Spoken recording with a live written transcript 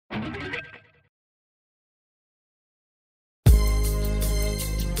As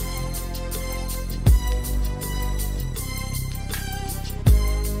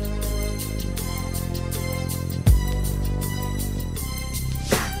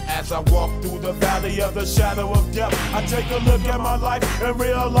I walk through the valley of the shadow of death, I take a look at my life and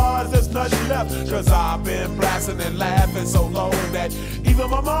realize there's nothing left. Cause I've been blasting and laughing so long that even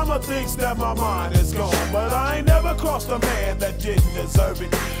my mama thinks that my mind is gone. But I ain't never crossed a man that didn't deserve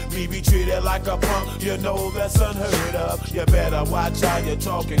it. Me be treated like a punk, you know that's unheard of. You better watch how you're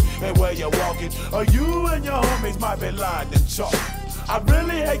talking and where you're walking, or you and your homies might be lined in chalk. I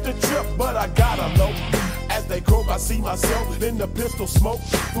really hate the trip, but I gotta know. As they croak, I see myself in the pistol smoke.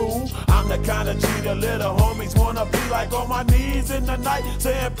 Fool, I'm the kind of G the little homies wanna be like, on my knees in the night,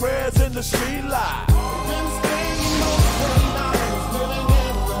 saying prayers in the street light. Been staying most nights, living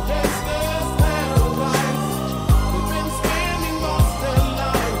in the gangsta's paradise. We've been spending most their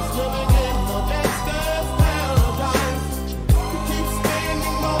lives, living in the gangsta's paradise. We keep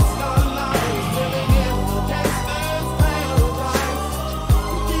spending most our lives, living in the gangsta's paradise.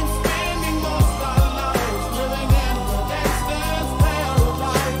 We keep spending most our lives, living in the gangsta's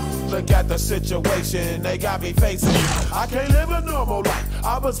paradise. Look at the situation they got me facing. I can't live a normal life.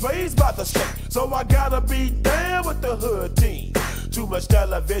 I was raised by the state, so I gotta be down with the hood team. Too much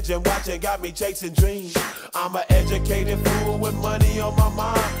television watching got me chasing dreams. I'm an educated fool with money on my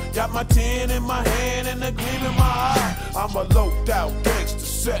mind. Got my 10 in my hand and a gleam in my eye. I'm a loped out gangster,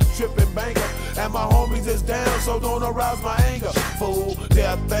 set tripping banker, and my homies is down, so don't arouse my anger. Fool,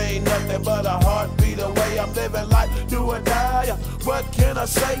 death ain't nothing but a heartbeat away. I'm living life, do or die. What can I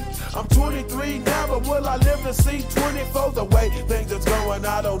say? I'm 23 now, but will I live to see 24? The way things is going,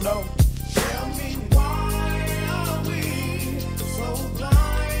 I don't know. Tell me why are we so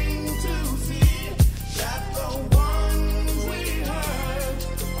blind to see that the ones we hurt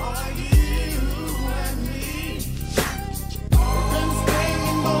are you and me? We've been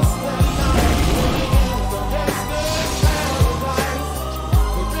spending most of the night living in the gangsta's paradise.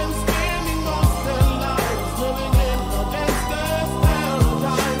 We've been spending most of our lives living in the gangsta's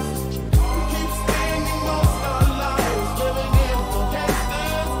paradise. We keep spending most our lives living in the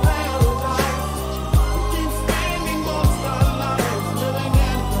gangsta's paradise. We keep spending most our lives living in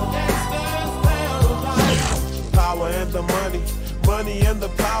the gangsta's paradise. Power and the money, money and the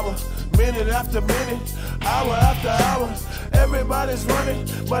power. Minute after minute, hour after hour, everybody's running,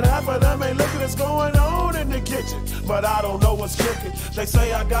 but half of them ain't looking what's going on in the kitchen. But I don't know what's cooking. They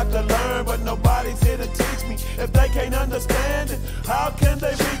say I got to learn, but nobody's here to teach me. If they can't understand it, how can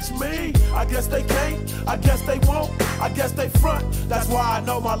they reach me? I guess they can't, I guess they won't, I guess they front. That's why I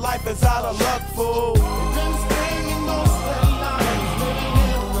know my life is out of luck, fool. We've been spending most of